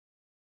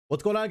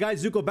What's going on,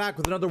 guys? Zuko back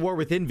with another War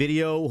Within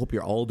video. Hope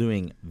you're all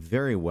doing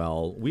very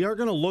well. We are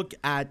going to look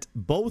at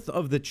both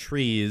of the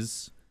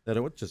trees that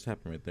are... What just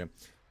happened right there?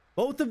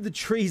 Both of the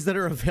trees that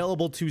are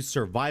available to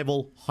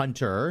Survival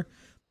Hunter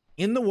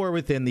in the War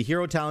Within, the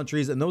hero talent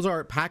trees, and those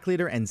are Pack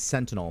Leader and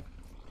Sentinel.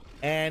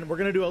 And we're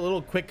going to do a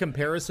little quick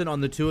comparison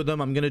on the two of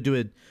them. I'm going to do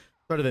a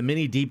sort of a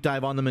mini deep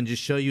dive on them and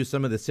just show you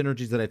some of the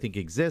synergies that I think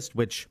exist,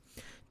 which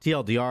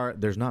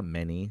TLDR, there's not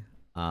many.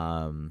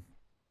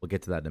 We'll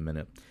get to that in a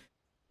minute.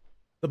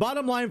 The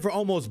bottom line for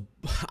almost,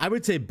 I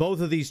would say,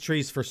 both of these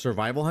trees for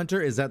Survival Hunter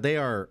is that they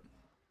are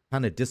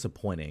kind of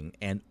disappointing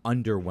and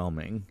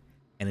underwhelming.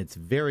 And it's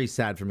very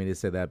sad for me to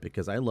say that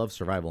because I love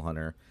Survival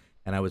Hunter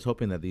and I was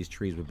hoping that these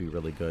trees would be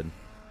really good.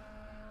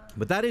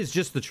 But that is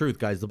just the truth,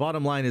 guys. The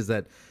bottom line is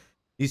that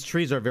these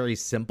trees are very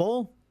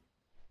simple.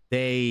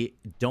 They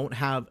don't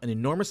have an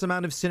enormous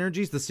amount of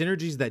synergies. The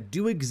synergies that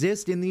do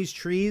exist in these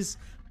trees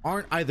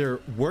aren't either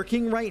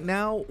working right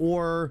now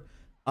or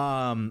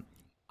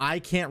I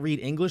can't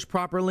read English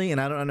properly and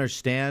I don't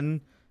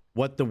understand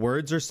what the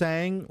words are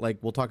saying. Like,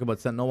 we'll talk about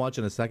Sentinel Watch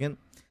in a second.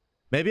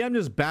 Maybe I'm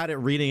just bad at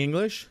reading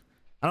English.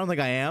 I don't think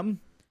I am,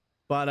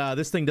 but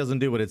this thing doesn't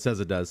do what it says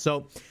it does.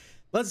 So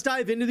let's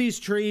dive into these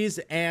trees,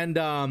 and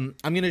I'm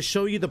going to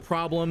show you the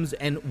problems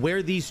and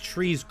where these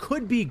trees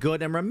could be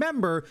good. And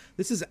remember,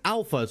 this is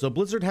alpha, so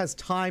Blizzard has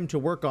time to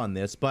work on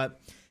this.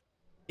 But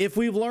if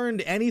we've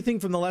learned anything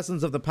from the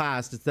lessons of the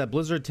past, it's that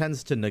Blizzard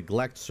tends to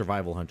neglect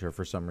Survival Hunter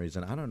for some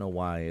reason. I don't know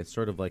why. It's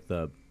sort of like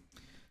the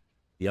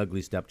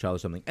ugly stepchild or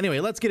something. Anyway,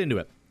 let's get into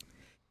it.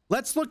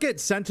 Let's look at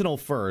Sentinel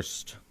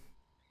first,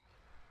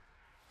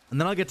 and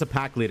then I'll get to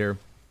Pack Leader.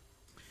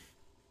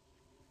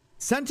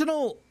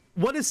 Sentinel,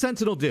 what does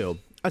Sentinel do?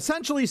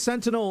 Essentially,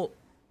 Sentinel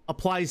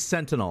applies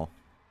Sentinel.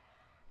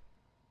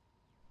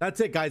 That's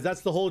it, guys.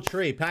 That's the whole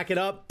tree. Pack it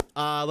up.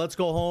 Let's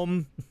go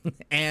home.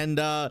 And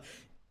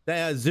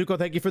Zuko,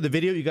 thank you for the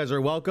video. You guys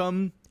are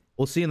welcome.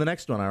 We'll see you in the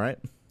next one, all right?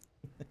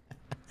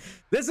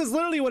 This is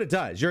literally what it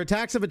does. Your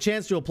attacks have a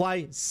chance to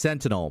apply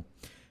Sentinel.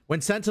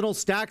 When Sentinel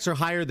stacks are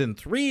higher than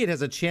 3, it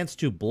has a chance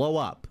to blow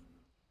up.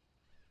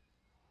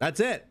 That's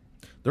it.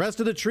 The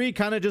rest of the tree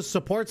kind of just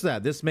supports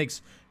that. This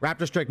makes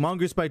Raptor Strike,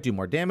 Mongoose Bite do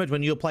more damage.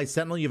 When you apply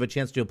Sentinel, you have a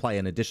chance to apply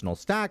an additional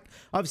stack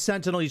of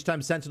Sentinel. Each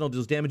time Sentinel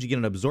deals damage, you get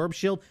an Absorb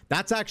Shield.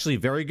 That's actually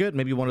very good.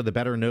 Maybe one of the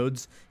better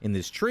nodes in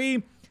this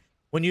tree.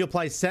 When you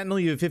apply Sentinel,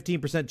 you have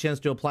 15% chance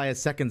to apply a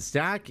second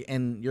stack,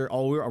 and you're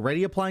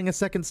already applying a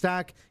second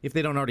stack if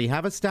they don't already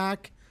have a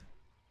stack.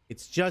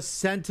 It's just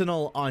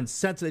Sentinel on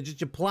Sentinel.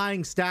 Just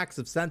applying stacks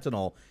of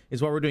Sentinel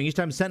is what we're doing. Each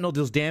time Sentinel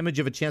deals damage,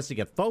 you have a chance to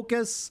get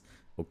focus.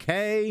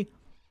 Okay.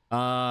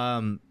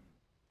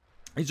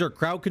 These are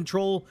crowd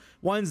control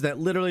ones that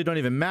literally don't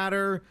even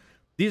matter.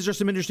 These are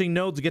some interesting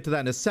nodes. We'll get to that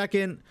in a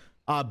second.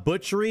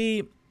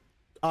 Butchery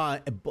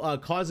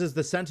causes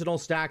the Sentinel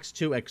stacks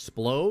to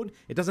explode.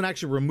 It doesn't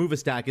actually remove a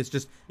stack. It's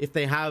just if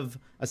they have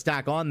a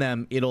stack on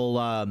them,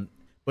 it'll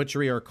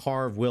Butchery or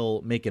Carve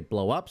will make it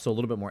blow up, so a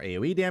little bit more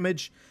AoE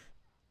damage.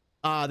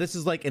 This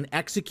is like an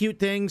execute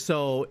thing,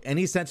 so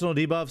any Sentinel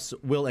debuffs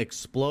will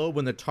explode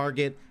when the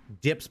target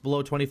dips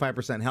below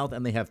 25% health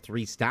and they have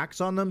 3 stacks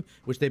on them,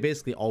 which they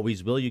basically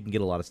always will. You can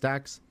get a lot of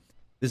stacks.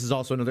 This is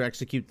also another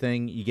execute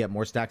thing. You get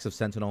more stacks of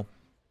Sentinel.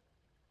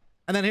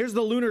 And then here's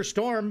the Lunar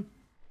Storm.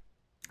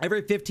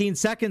 Every 15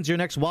 seconds, your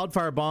next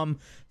Wildfire Bomb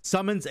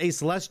summons a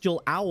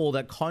Celestial Owl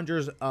that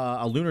conjures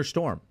a Lunar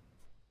Storm.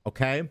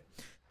 Okay?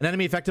 An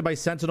enemy affected by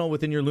Sentinel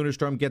within your Lunar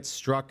Storm gets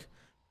struck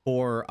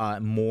for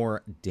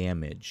more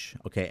damage.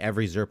 Okay,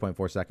 every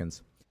 0.4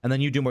 seconds. And then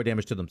you do more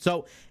damage to them.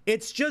 So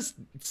it's just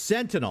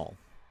Sentinel.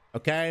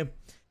 Okay?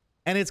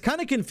 And it's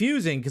kind of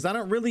confusing because I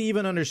don't really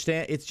even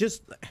understand. It's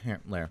just... Here,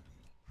 Lair.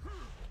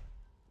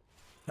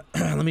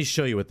 Let me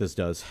show you what this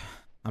does.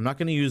 I'm not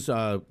going to use...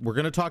 we're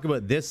going to talk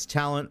about this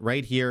talent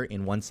right here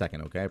in 1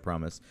 second, okay? I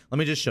promise. Let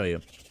me just show you.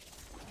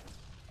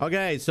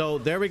 Okay, so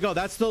there we go.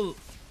 That's the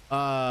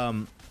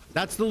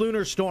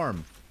Lunar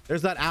Storm.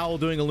 There's that owl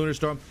doing a Lunar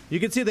Storm. You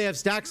can see they have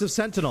stacks of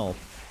Sentinel.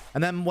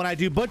 And then when I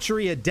do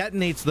Butchery, it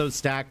detonates those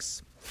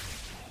stacks.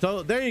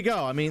 So there you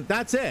go. I mean,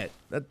 that's it.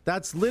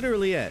 That's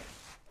literally it.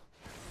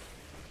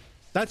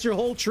 That's your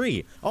whole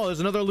tree. Oh,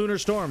 there's another Lunar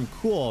Storm.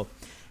 Cool.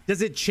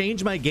 Does it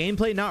change my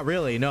gameplay? Not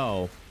really.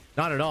 No.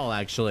 Not at all,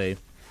 actually.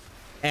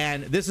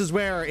 And this is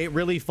where it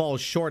really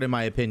falls short, in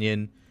my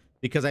opinion,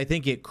 because I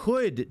think it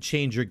could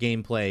change your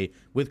gameplay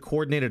with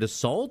Coordinated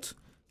Assault,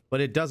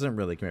 but it doesn't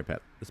really. Come here,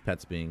 pet. This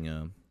pet's being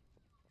a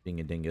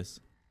dingus.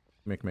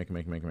 Come here. Come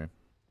here.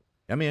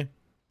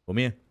 Come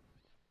here.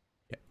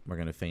 Yeah, we're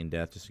gonna feign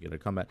death just to get a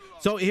combat.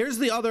 So here's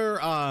the other.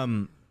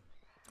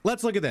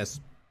 Let's look at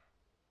this.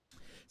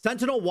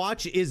 Sentinel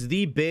Watch is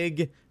the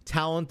big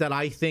talent that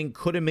I think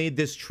could have made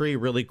this tree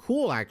really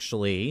cool,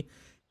 actually.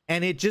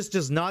 And it just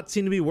does not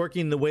seem to be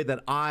working the way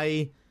that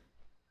I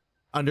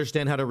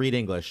understand how to read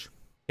English.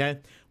 Okay.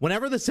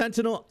 Whenever the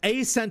Sentinel,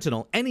 any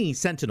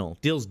Sentinel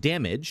deals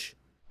damage,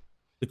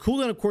 the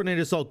cooldown of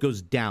Coordinated Assault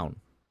goes down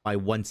by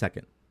 1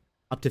 second,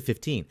 up to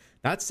 15.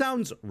 That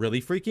sounds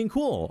really freaking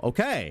cool.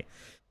 Okay.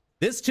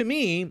 This to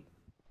me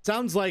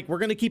sounds like we're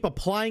going to keep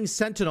applying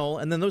Sentinel,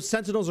 and then those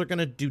Sentinels are going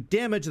to do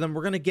damage, and then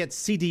we're going to get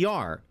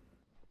CDR.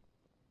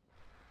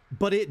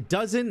 But it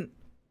doesn't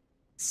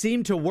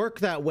seem to work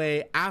that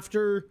way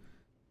after,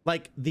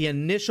 like, the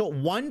initial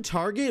one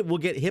target will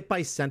get hit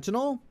by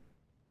Sentinel,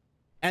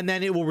 and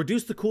then it will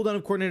reduce the cooldown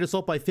of Coordinated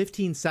Assault by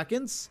 15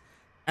 seconds,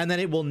 and then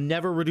it will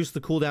never reduce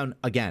the cooldown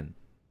again.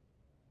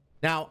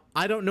 Now,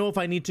 I don't know if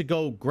I need to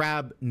go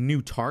grab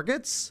new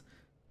targets,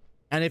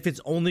 and if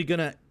it's only going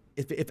to...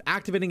 If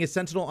activating a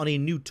Sentinel on a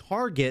new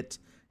target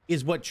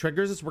is what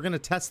triggers this, we're going to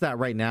test that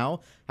right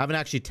now. Haven't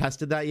actually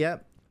tested that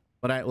yet,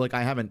 but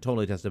I haven't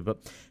totally tested. But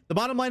the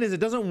bottom line is it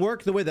doesn't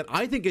work the way that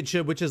I think it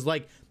should, which is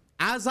like,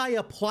 as I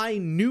apply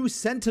new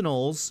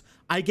Sentinels,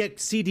 I get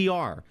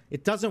CDR.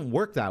 It doesn't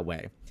work that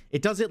way.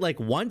 It does it like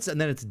once and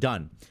then it's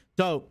done.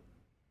 So,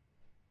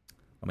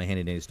 I'm a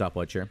handy dandy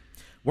stopwatch here.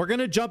 We're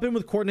going to jump in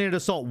with Coordinated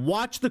Assault.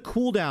 Watch the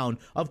cooldown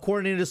of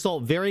Coordinated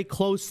Assault very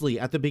closely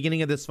at the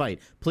beginning of this fight.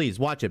 Please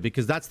watch it,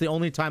 because that's the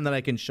only time that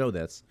I can show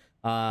this.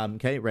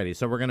 Okay, ready.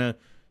 So we're going to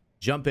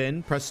jump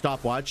in, press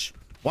stopwatch.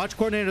 Watch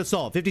Coordinated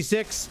Assault.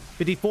 56,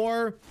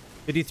 54,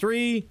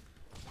 53,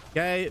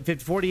 okay,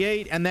 50,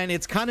 48, and then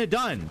it's kind of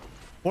done.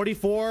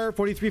 44,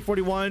 43,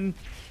 41,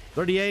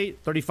 38,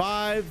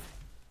 35,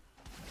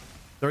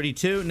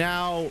 32.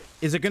 Now,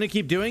 is it going to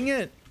keep doing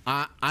it?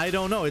 I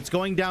don't know. It's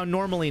going down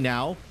normally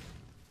now.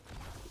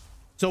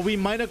 So we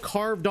might have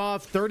carved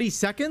off 30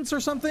 seconds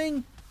or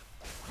something.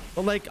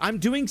 But like, I'm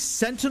doing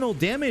Sentinel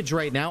damage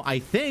right now, I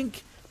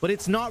think, but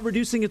it's not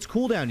reducing its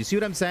cooldown. You see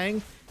what I'm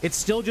saying? It's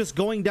still just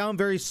going down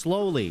very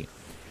slowly.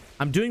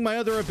 I'm doing my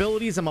other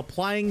abilities. I'm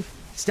applying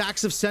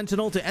stacks of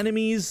Sentinel to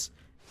enemies,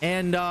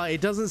 and it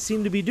doesn't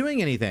seem to be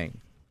doing anything.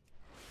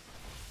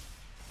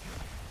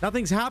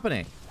 Nothing's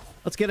happening.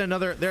 Let's get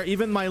another there.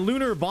 Even my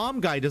lunar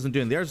bomb guy doesn't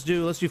do it. Let's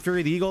do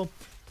Fury of the Eagle.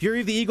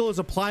 Fury of the Eagle is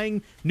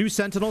applying new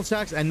Sentinel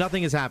stacks and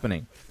nothing is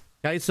happening.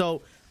 Okay,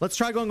 so let's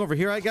try going over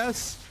here, I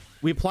guess.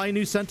 We apply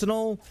new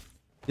Sentinel.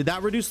 Did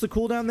that reduce the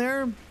cooldown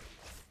there?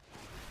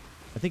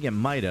 I think it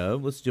might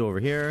have. Let's do over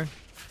here.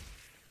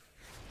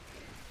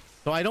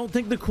 So I don't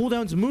think the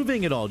cooldown's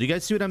moving at all. Do you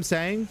guys see what I'm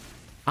saying?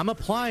 I'm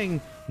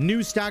applying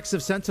new stacks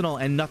of Sentinel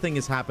and nothing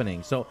is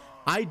happening. So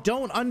I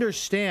don't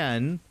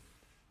understand.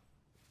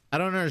 I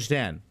don't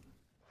understand.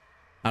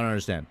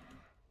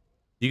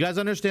 Do you guys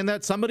understand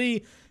that?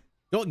 Somebody...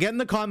 Go get in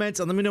the comments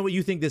and let me know what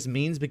you think this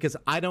means, because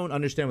I don't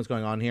understand what's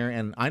going on here,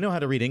 and I know how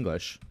to read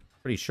English.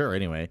 Pretty sure,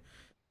 anyway.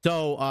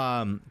 So,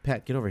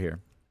 Pat, get over here.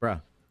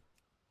 Bruh.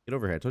 Get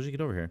over here. I told you to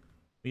get over here.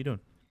 What are you doing?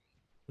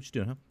 What you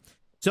doing, huh?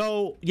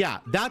 So, yeah,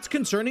 that's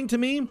concerning to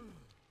me,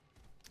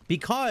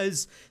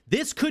 because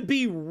this could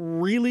be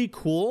really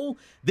cool.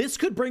 This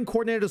could bring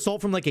Coordinated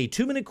Assault from like a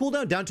 2-minute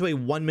cooldown down to a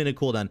 1-minute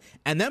cooldown.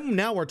 And then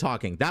now we're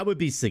talking. That would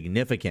be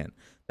significant.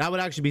 That would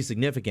actually be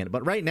significant.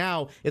 But right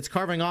now, it's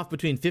carving off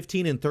between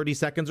 15 and 30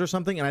 seconds or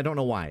something, and I don't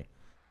know why.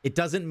 It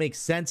doesn't make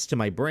sense to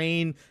my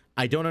brain.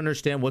 I don't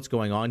understand what's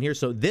going on here.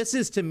 So this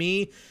is, to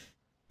me,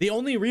 the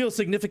only real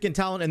significant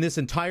talent in this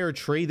entire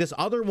tree. This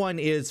other one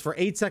is for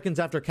 8 seconds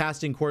after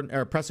casting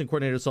or pressing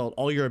Coordinated Assault,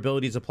 all your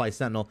abilities apply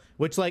Sentinel,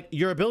 which, like,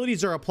 your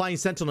abilities are applying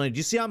Sentinel. Do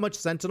you see how much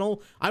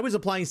Sentinel? I was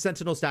applying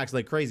Sentinel stacks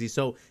like crazy.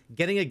 So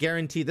getting a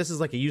guarantee, this is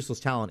like a useless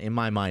talent in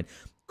my mind.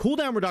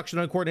 Cooldown reduction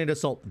on Coordinated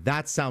Assault,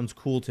 that sounds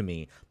cool to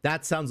me.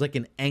 That sounds like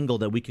an angle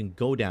that we can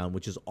go down,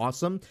 which is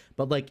awesome,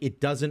 but like,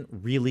 it doesn't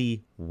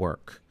really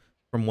work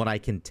from what I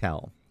can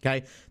tell.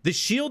 Okay, the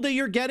shield that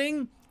you're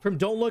getting from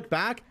Don't Look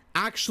Back,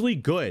 actually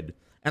good.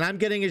 And I'm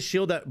getting a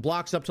shield that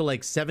blocks up to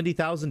like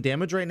 70,000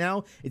 damage right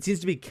now. It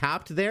seems to be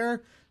capped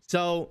there.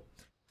 So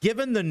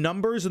given the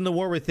numbers in the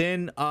War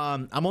Within,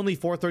 I'm only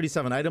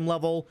 437 item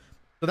level.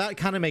 So that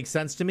kind of makes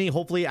sense to me.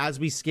 Hopefully, as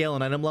we scale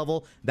an item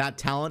level, that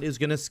talent is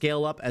going to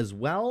scale up as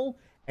well,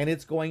 and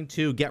it's going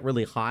to get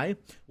really high.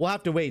 We'll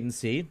have to wait and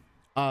see.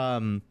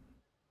 Getting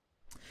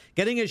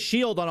a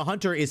shield on a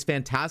hunter is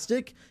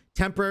fantastic.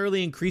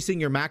 Temporarily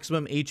increasing your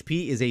maximum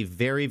HP is a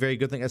very, very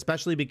good thing,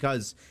 especially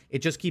because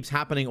it just keeps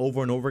happening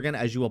over and over again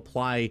as you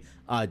apply,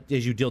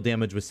 as you deal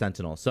damage with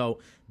Sentinel. So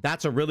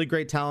that's a really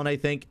great talent, I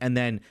think. And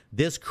then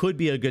this could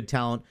be a good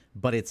talent,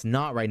 but it's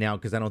not right now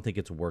because I don't think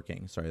it's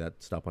working. Sorry,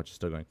 that stopwatch is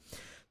still going.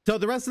 So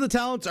the rest of the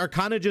talents are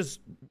kind of just,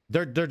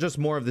 they're just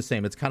more of the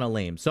same. It's kind of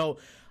lame. So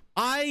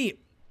I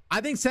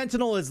think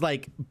Sentinel is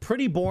like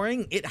pretty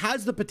boring. It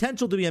has the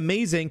potential to be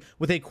amazing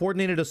with a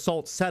Coordinated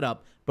Assault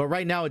setup, but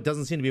right now it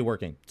doesn't seem to be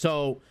working.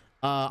 So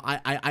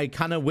I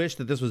kind of wish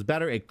that this was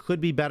better. It could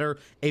be better.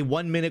 A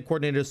 1-minute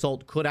Coordinated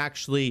Assault could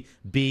actually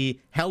be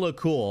hella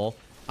cool.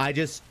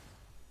 This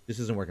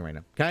isn't working right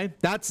now. Okay,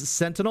 that's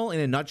Sentinel in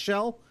a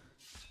nutshell.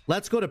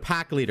 Let's go to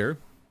Pack Leader.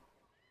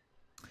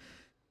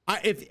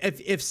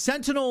 If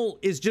Sentinel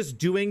is just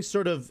doing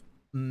sort of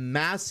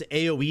mass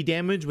AoE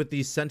damage with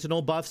these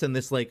Sentinel buffs and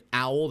this like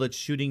owl that's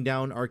shooting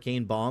down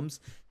arcane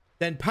bombs,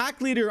 then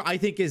Pack Leader, I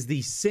think, is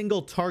the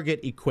single target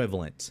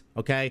equivalent.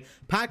 Okay,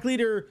 Pack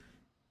Leader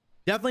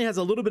definitely has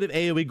a little bit of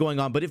AoE going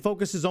on, but it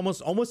focuses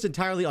almost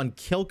entirely on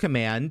kill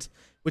command,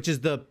 which is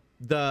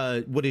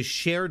what is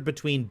shared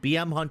between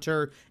BM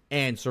Hunter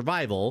and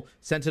survival.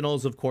 Sentinel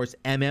is, of course,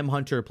 MM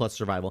Hunter plus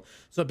survival.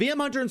 So BM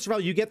Hunter and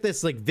survival, you get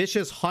this like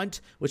vicious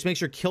hunt, which makes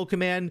your kill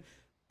command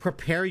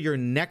prepare your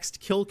next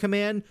kill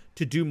command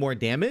to do more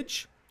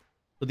damage.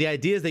 So the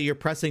idea is that you're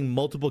pressing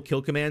multiple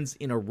kill commands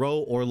in a row,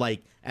 or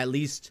like at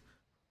least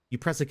you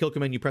press a kill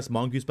command, you press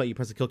Mongoose Bite, you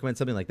press a kill command,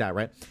 something like that,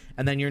 right?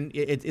 And then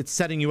it's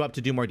setting you up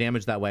to do more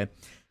damage that way.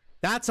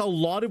 That's a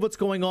lot of what's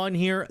going on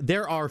here.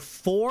 There are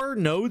 4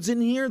 nodes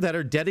in here that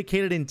are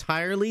dedicated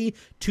entirely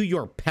to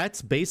your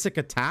pet's basic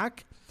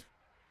attack.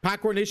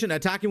 Pack coordination,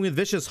 attacking with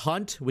vicious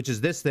hunt, which is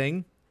this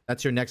thing.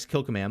 That's your next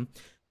kill command.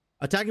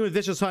 Attacking with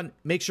vicious hunt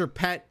makes your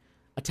pet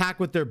attack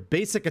with their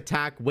basic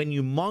attack when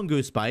you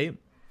Mongoose Bite.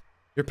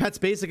 Your pet's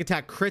basic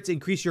attack crits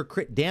increase your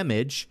crit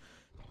damage.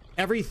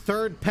 Every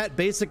 3rd pet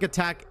basic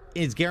attack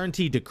is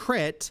guaranteed to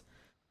crit.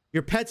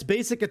 Your pet's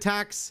basic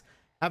attacks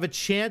have a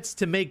chance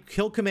to make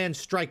kill command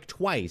strike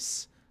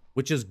twice,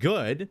 which is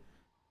good.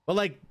 But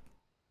like,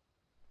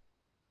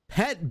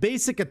 pet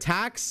basic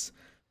attacks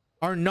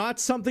are not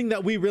something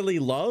that we really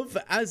love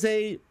as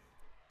a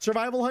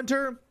survival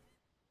hunter.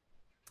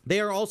 They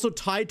are also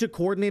tied to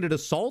coordinated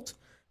assault.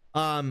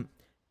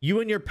 You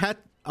and your pet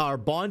are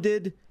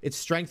bonded. It's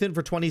strengthened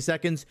for 20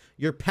 seconds.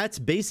 Your pet's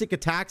basic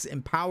attacks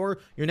empower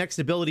your next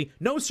ability.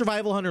 No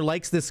survival hunter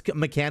likes this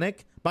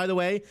mechanic, by the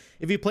way.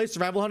 If you play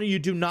survival hunter, you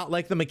do not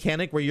like the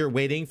mechanic where you're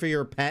waiting for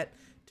your pet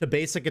to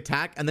basic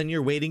attack and then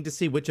you're waiting to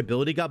see which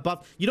ability got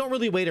buffed. You don't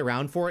really wait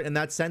around for it in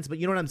that sense, but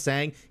you know what I'm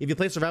saying? If you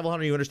play survival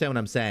hunter, you understand what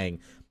I'm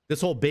saying.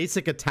 This whole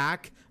basic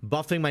attack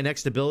buffing my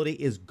next ability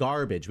is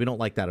garbage. We don't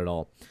like that at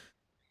all.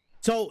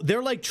 So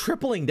they're like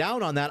tripling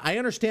down on that. I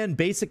understand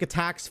basic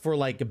attacks for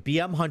like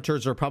BM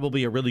hunters are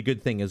probably a really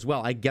good thing as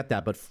well. I get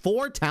that. But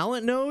 4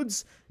 talent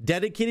nodes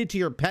dedicated to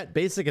your pet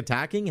basic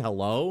attacking?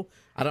 Hello?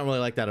 I don't really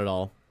like that at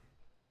all.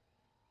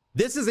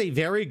 This is a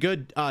very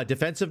good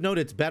defensive node.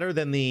 It's better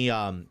than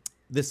the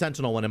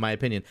Sentinel one, in my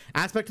opinion.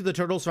 Aspect of the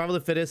Turtle, Survival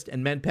of the Fittest,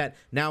 and Men Pet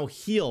now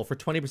heal for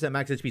 20%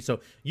 max HP.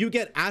 So you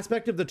get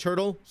Aspect of the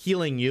Turtle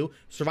healing you.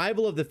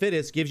 Survival of the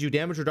Fittest gives you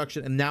damage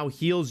reduction and now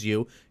heals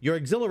you. Your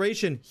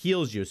Exhilaration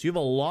heals you. So you have a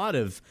lot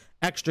of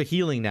extra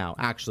healing now,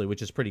 actually,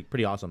 which is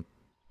pretty awesome.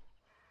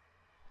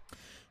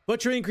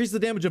 Butchery increases the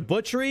damage of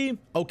Butchery.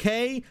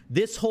 Okay.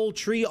 This whole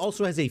tree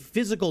also has a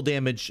physical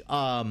damage,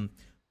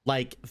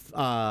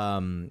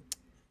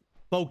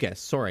 focus.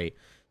 Sorry.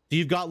 So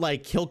you've got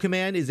like Kill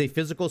Command is a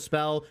physical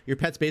spell. Your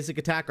pet's basic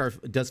attack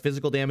does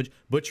physical damage.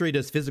 Butchery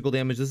does physical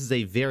damage. This is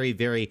a very,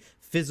 very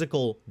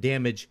physical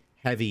damage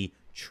heavy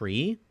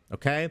tree.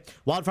 Okay.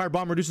 Wildfire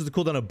Bomb reduces the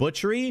cooldown of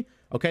Butchery.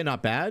 Okay,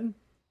 not bad.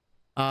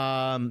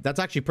 That's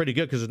actually pretty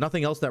good because there's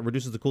nothing else that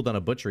reduces the cooldown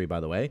of Butchery, by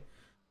the way.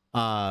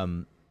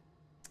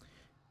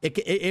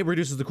 It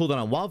reduces the cooldown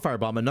on Wildfire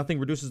Bomb, and nothing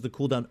reduces the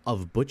cooldown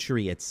of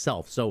Butchery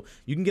itself. So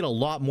you can get a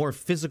lot more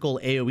physical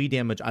AoE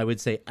damage, I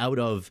would say, out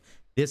of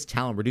this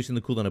talent, reducing the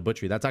cooldown of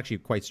Butchery. That's actually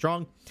quite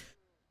strong.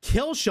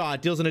 Kill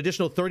Shot deals an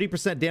additional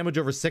 30% damage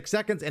over 6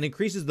 seconds and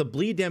increases the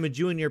bleed damage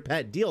you and your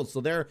pet deals.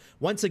 So there,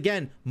 once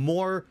again,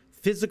 more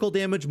physical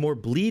damage, more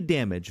bleed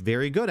damage.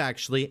 Very good,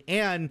 actually.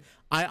 And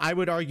I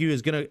would argue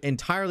is going to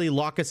entirely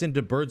lock us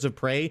into Birds of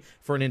Prey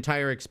for an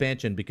entire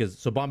expansion, because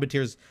so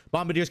Bombardier's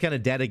kind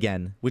of dead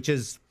again, which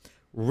is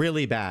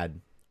really bad.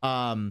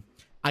 I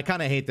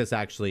kind of hate this,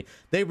 actually.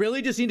 They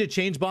really just need to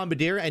change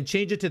Bombardier and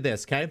change it to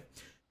this, okay?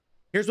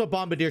 Here's what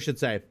Bombardier should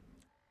say.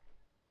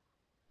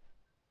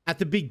 At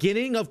the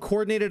beginning of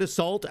Coordinated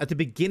Assault, at the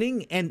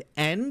beginning and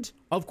end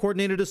of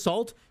Coordinated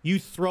Assault, you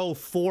throw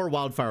 4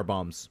 Wildfire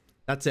Bombs.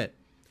 That's it.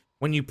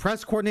 When you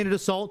press Coordinated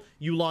Assault,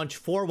 you launch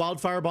 4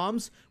 Wildfire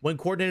Bombs. When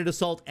Coordinated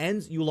Assault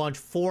ends, you launch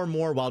 4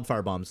 more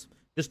Wildfire Bombs.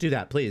 Just do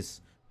that, please.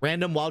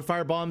 Random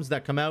Wildfire Bombs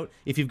that come out.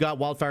 If you've got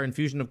Wildfire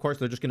Infusion, of course,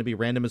 they're just going to be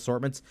random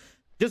assortments.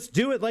 Just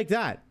do it like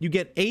that. You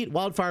get 8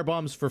 Wildfire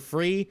Bombs for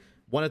free.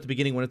 1 at the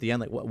beginning, 1 at the end.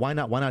 Like, why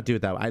not do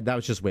it that way? That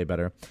was just way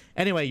better.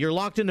 Anyway, you're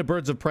locked into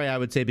Birds of Prey, I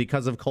would say,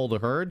 because of Cull to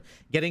Herd.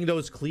 Getting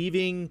those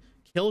cleaving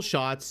kill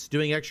shots,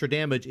 doing extra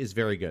damage is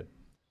very good.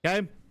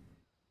 Okay?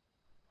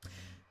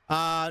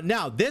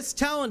 Now, this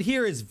talent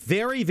here is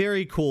very,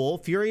 very cool.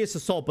 Furious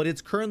Assault, but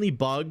it's currently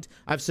bugged.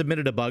 I've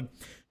submitted a bug.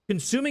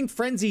 Consuming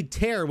Frenzied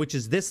Tear, which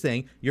is this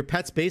thing. Your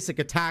pet's basic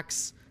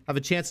attacks have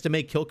a chance to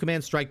make Kill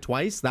Command strike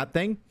twice. That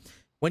thing.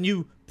 When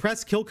you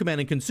press Kill Command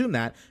and consume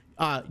that,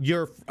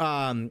 your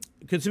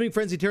Consuming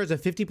Frenzy Tear has a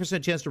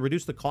 50% chance to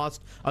reduce the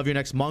cost of your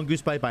next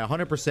Mongoose Bite by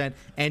 100%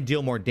 and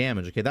deal more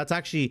damage. Okay, that's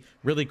actually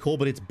really cool,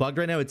 but it's bugged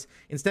right now. It's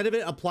instead of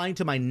it applying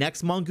to my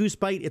next Mongoose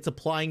Bite,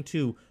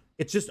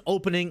 it's just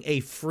opening a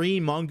free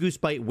Mongoose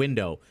Bite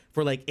window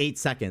for like 8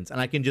 seconds, and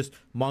I can just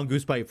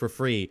Mongoose Bite for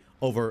free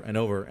over and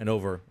over and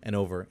over and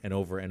over and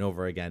over and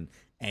over again.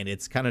 And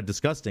it's kind of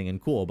disgusting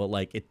and cool, but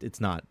like it's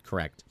not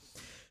correct.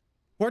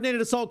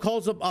 Coordinated Assault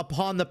calls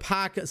upon the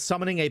pack,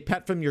 summoning a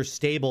pet from your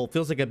stable.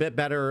 Feels like a bit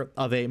better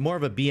of more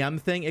of a BM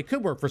thing. It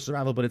could work for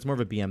survival, but it's more of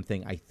a BM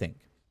thing, I think.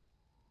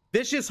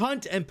 Vicious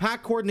Hunt and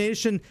Pack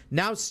Coordination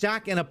now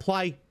stack and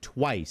apply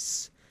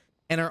twice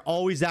and are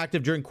always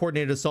active during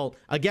Coordinated Assault.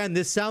 Again,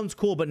 this sounds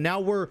cool, but now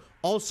we're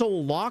also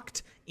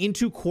locked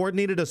into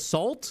Coordinated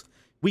Assault,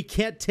 we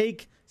can't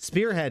take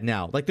Spearhead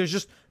now. Like, there's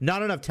just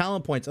not enough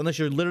talent points unless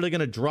you're literally going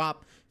to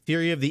drop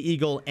Fury of the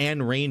Eagle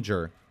and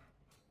Ranger.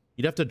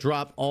 You'd have to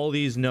drop all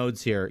these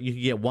nodes here. You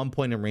could get 1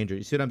 point in Ranger.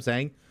 You see what I'm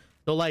saying?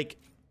 So, like,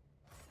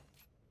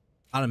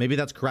 I don't know, maybe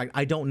that's correct.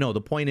 I don't know.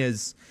 The point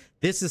is,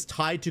 this is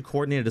tied to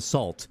Coordinated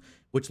Assault,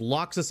 which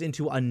locks us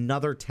into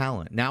another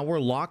talent. Now we're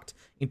locked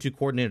into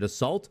Coordinated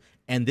Assault,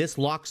 and this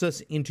locks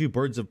us into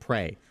Birds of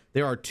Prey.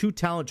 There are 2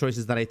 talent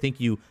choices that I think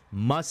you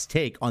must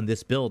take on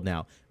this build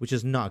now, which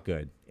is not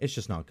good. It's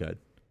just not good.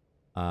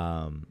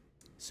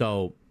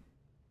 So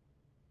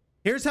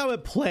here's how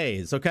it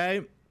plays,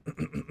 okay?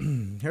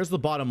 Here's the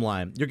bottom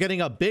line. You're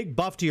getting a big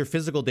buff to your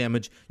physical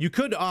damage. You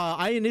could,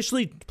 I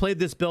initially played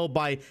this build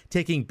by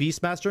taking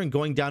Beastmaster and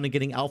going down and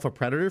getting Alpha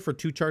Predator for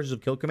 2 charges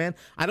of Kill Command.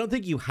 I don't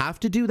think you have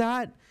to do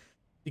that,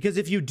 because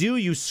if you do,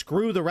 you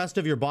screw the rest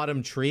of your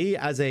bottom tree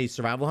as a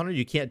survival hunter.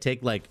 You can't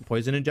take like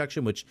Poison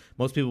Injection, which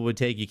most people would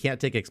take. You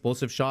can't take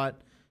Explosive Shot.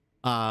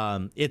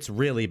 It's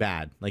really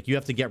bad. Like, you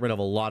have to get rid of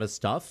a lot of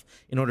stuff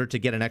in order to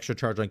get an extra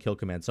charge on Kill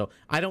Command. So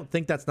I don't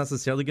think that's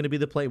necessarily going to be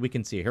the play. We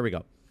can see. Here we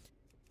go.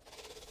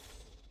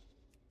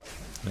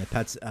 My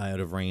pet's out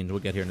of range. We'll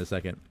get here in a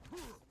second.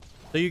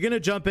 So you're going to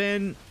jump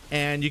in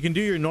and you can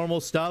do your normal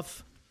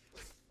stuff.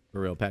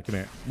 For real, pet, come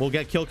here. We'll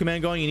get Kill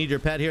Command going. You need your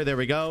pet here. There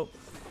we go.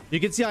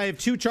 You can see I have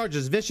 2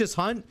 charges. Vicious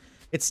Hunt.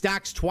 It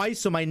stacks twice,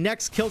 so my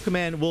next Kill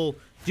Command will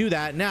do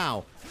that.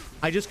 Now,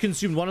 I just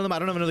consumed one of them. I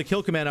don't have another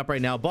Kill Command up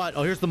right now, but,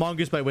 oh, here's the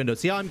Mongoose Bite window.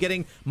 See how I'm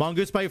getting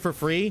Mongoose Bite for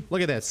free?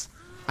 Look at this.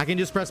 I can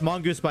just press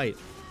Mongoose Bite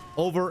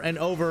over and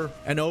over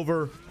and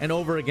over and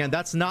over again.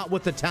 That's not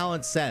what the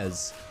talent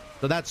says.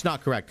 So that's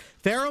not correct.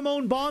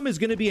 Pheromone Bomb is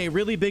going to be a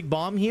really big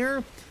bomb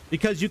here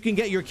because you can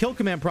get your Kill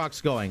Command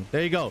procs going.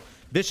 There you go.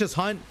 Vicious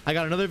Hunt. I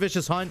got another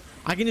Vicious Hunt.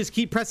 I can just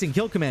keep pressing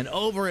Kill Command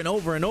over and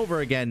over and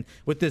over again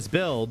with this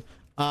build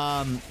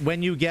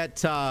when you get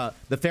the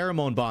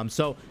Pheromone Bomb.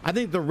 So I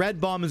think the red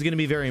bomb is going to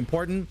be very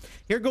important.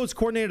 Here goes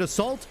Coordinated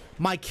Assault.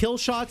 My kill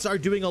shots are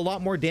doing a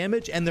lot more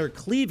damage, and they're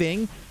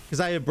cleaving because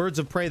I have Birds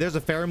of Prey. There's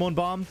a Pheromone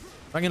Bomb.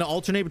 I'm going to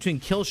alternate between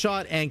Kill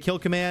Shot and Kill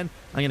Command.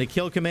 I'm going to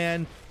Kill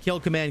Command, Kill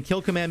Command,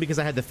 Kill Command because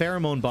I had the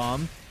Pheromone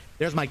Bomb.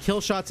 There's my kill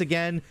shots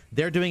again.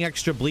 They're doing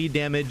extra bleed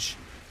damage.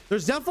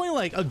 There's definitely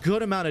like a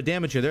good amount of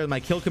damage here. There,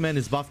 my Kill Command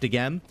is buffed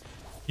again.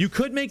 You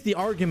could make the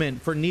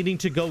argument for needing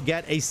to go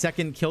get a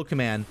second Kill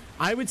Command.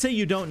 I would say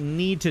you don't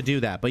need to do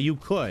that, but you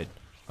could.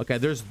 Okay,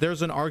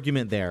 there's an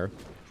argument there.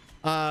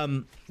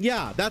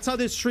 Yeah, that's how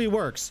this tree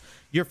works.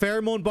 Your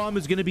Pheromone Bomb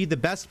is going to be the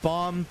best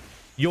bomb.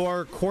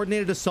 Your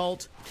Coordinated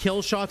Assault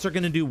kill shots are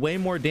going to do way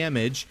more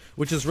damage,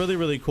 which is really,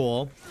 really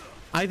cool.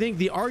 I think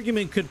the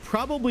argument could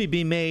probably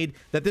be made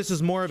that this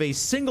is more of a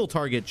single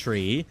target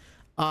tree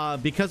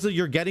because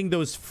you're getting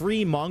those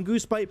free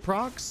Mongoose Bite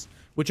procs,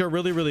 which are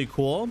really, really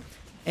cool.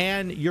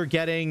 And you're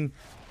getting,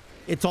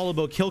 it's all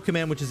about Kill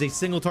Command, which is a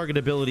single target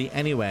ability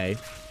anyway.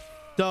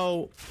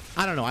 So,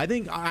 I don't know. I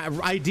think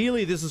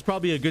ideally this is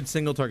probably a good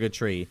single target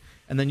tree.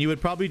 And then you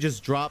would probably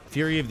just drop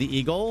Fury of the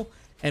Eagle.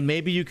 And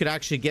maybe you could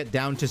actually get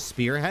down to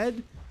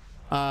Spearhead.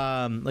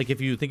 Like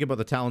if you think about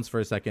the talents for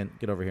a second,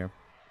 get over here.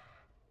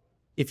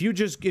 If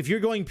you're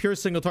going pure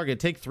single target,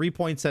 take 3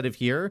 points out of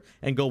here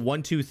and go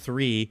 1, 2,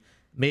 3.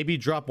 Maybe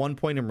drop 1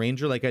 point in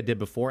Ranger like I did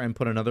before and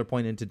put another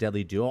point into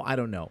Deadly Duo. I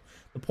don't know.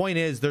 The point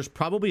is there's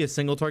probably a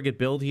single target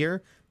build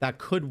here that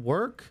could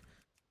work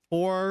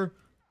for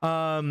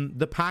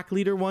the pack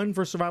leader one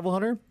for Survival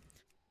Hunter.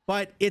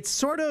 But it's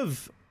sort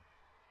of,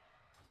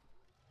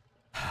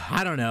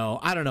 I don't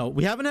know.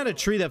 We haven't had a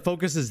tree that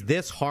focuses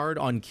this hard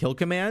on Kill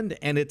Command,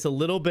 and it's a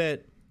little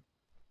bit,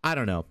 I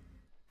don't know.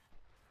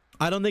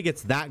 I don't think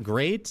it's that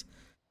great.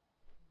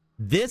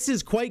 This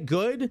is quite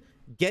good.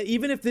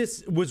 Even if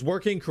this was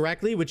working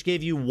correctly, which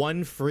gave you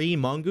 1 free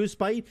Mongoose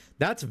Bite,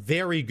 that's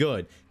very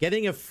good.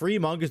 Getting a free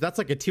Mongoose, that's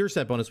like a tier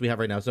set bonus we have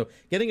right now. So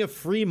getting a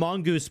free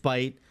Mongoose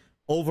Bite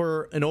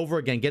over and over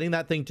again, getting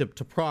that thing to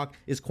proc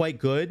is quite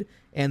good,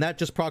 and that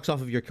just procs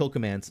off of your kill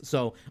commands.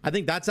 So I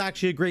think that's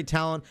actually a great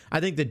talent.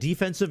 I think the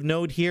defensive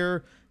node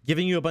here,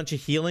 giving you a bunch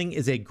of healing,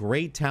 is a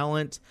great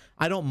talent.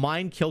 I don't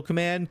mind Kill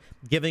Command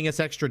giving us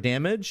extra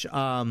damage,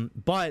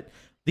 but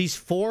these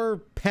 4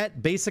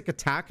 pet basic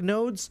attack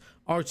nodes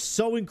are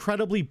so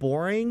incredibly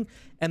boring,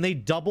 and they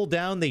double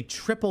down, they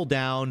triple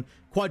down,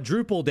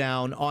 quadruple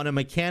down on a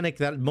mechanic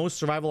that most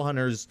survival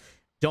hunters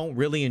don't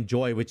really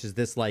enjoy, which is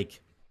this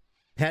like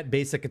pet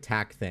basic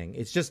attack thing.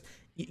 It's just,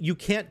 you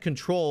can't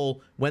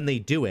control when they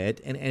do it,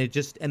 and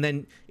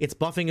then it's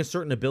buffing a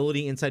certain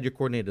ability inside your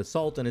Coordinated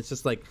Assault, and it's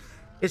just like,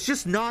 it's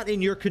just not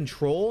in your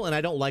control, and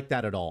I don't like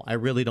that at all. I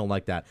really don't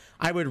like that.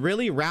 I would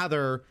really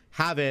rather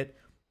have it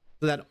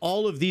so that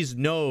all of these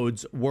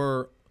nodes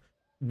were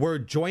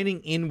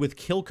joining in with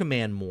Kill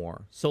Command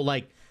more. So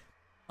like,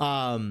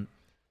 I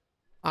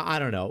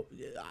don't know,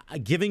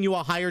 giving you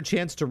a higher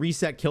chance to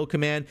reset Kill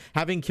Command,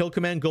 having Kill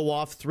Command go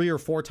off 3 or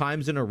 4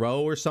 times in a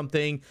row or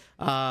something,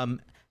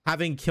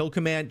 having Kill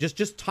Command,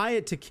 just tie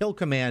it to Kill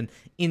Command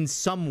in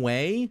some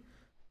way.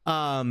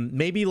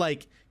 Maybe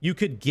like you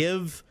could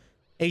give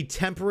a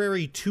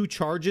temporary 2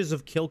 charges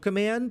of Kill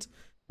Command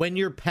when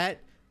your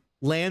pet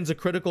lands a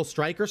critical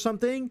strike or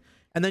something,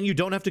 and then you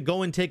don't have to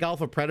go and take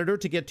Alpha Predator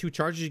to get 2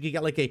 charges. You can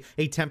get like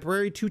a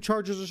temporary 2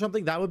 charges or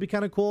something. That would be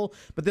kind of cool.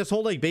 But this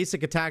whole like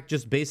basic attack,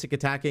 just basic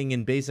attacking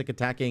and basic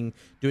attacking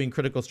doing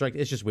critical strike,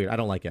 it's just weird. I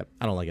don't like it.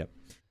 I don't like it.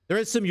 There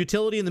is some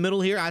utility in the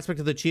middle here. Aspect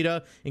of the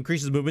cheetah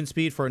increases movement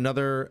speed for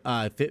another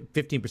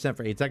 15%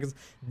 for 8 seconds.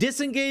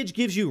 Disengage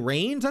gives you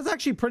range. That's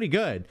actually pretty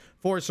good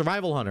for a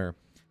survival hunter,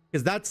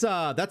 because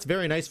that's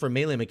very nice for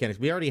melee mechanics.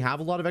 We already have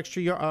a lot of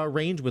extra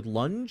range with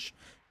lunge.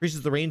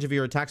 Increases the range of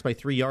your attacks by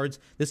 3 yards.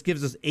 This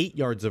gives us 8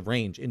 yards of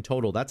range in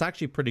total. That's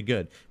actually pretty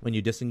good when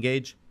you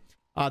disengage.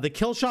 The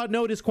kill shot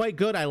node is quite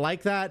good. I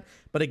like that.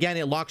 But again,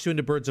 it locks you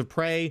into birds of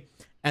prey,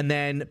 and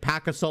then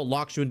pack assault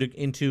locks you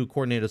into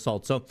coordinated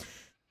assault. So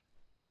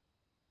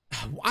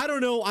I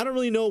don't know. I don't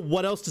really know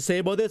what else to say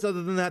about this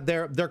other than that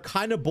they're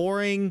kind of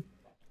boring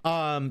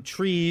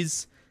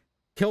trees.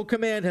 Kill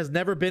command has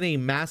never been a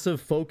massive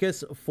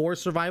focus for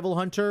survival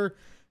hunter.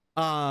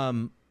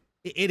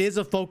 It is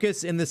a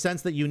focus in the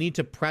sense that you need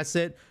to press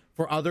it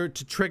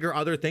to trigger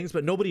other things,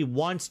 but nobody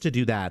wants to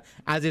do that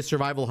as a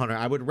survival hunter.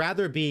 I would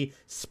rather be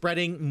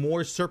spreading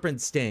more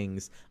serpent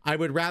stings. I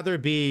would rather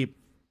be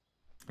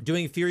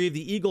doing Fury of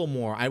the Eagle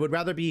more. I would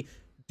rather be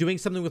doing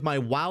something with my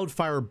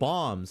wildfire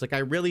bombs. Like, I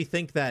really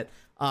think that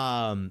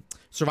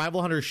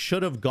survival hunters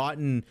should have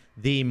gotten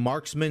the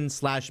marksman /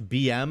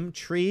 BM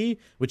tree,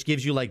 which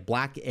gives you like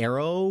black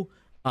arrow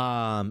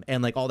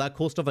and like all that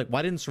cool stuff. Like,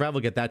 why didn't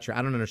survival get that tree?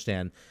 I don't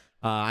understand.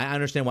 I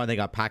understand why they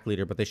got pack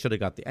leader, but they should have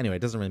got the... Anyway, it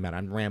doesn't really matter.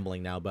 I'm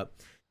rambling now, but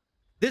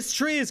this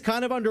tree is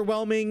kind of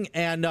underwhelming,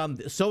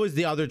 and so is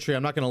the other tree.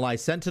 I'm not going to lie.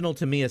 Sentinel,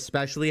 to me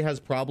especially, has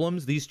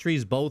problems. These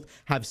trees both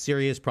have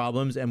serious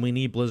problems, and we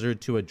need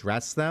Blizzard to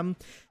address them.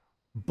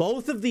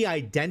 Both of the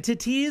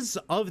identities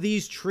of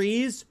these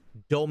trees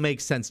don't make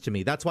sense to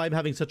me. That's why I'm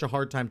having such a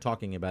hard time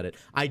talking about it.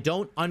 I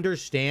don't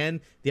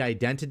understand the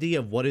identity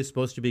of what is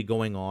supposed to be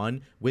going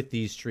on with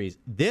these trees.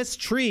 This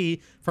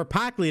tree for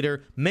pack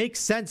leader makes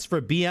sense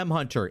for BM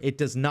hunter. It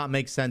does not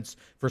make sense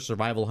for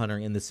survival hunter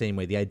in the same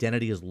way. The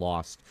identity is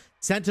lost.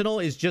 Sentinel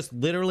is just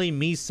literally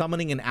me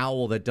summoning an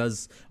owl that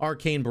does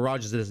arcane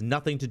barrages. It has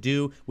nothing to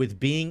do with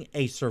being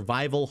a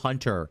survival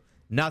hunter.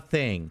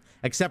 Nothing,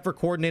 except for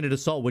coordinated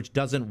assault, which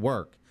doesn't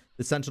work.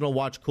 The Sentinel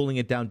Watch cooling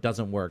it down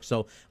doesn't work.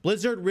 So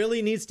Blizzard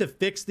really needs to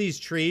fix these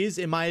trees,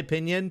 in my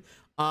opinion.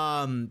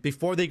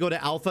 Before they go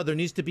to alpha, there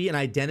needs to be an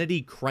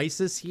identity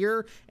crisis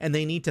here, and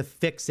they need to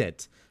fix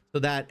it so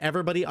that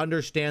everybody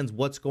understands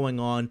what's going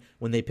on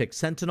when they pick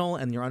Sentinel,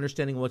 and you're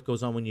understanding what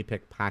goes on when you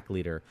pick pack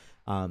leader.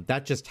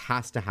 That just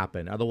has to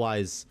happen.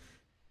 Otherwise,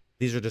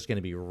 these are just going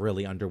to be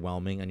really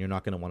underwhelming, and you're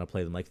not going to want to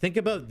play them. Like, think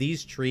about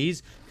these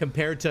trees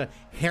compared to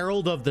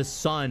Herald of the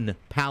Sun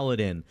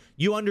Paladin.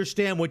 You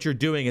understand what you're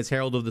doing as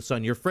Herald of the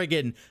Sun. You're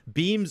friggin'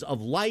 beams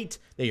of light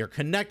that you're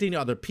connecting to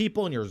other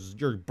people, and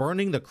you're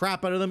burning the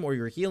crap out of them, or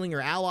you're healing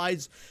your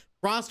allies.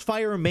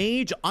 Frostfire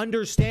Mage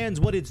understands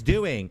what it's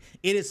doing.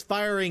 It is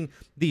firing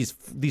these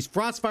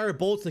Frostfire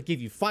bolts that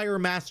give you Fire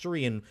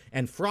Mastery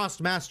and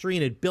Frost Mastery,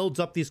 and it builds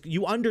up these...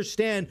 You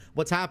understand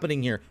what's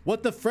happening here.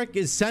 What the frick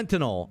is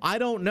Sentinel? I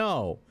don't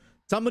know.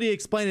 Somebody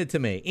explain it to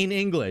me in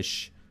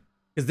English,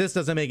 because this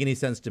doesn't make any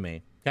sense to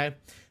me, okay?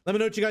 Let me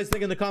know what you guys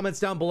think in the comments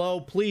down below.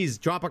 Please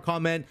drop a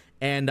comment,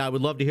 and I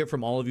would love to hear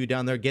from all of you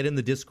down there. Get in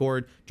the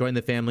Discord, join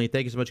the family.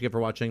 Thank you so much again for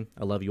watching.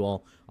 I love you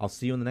all. I'll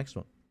see you in the next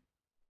one.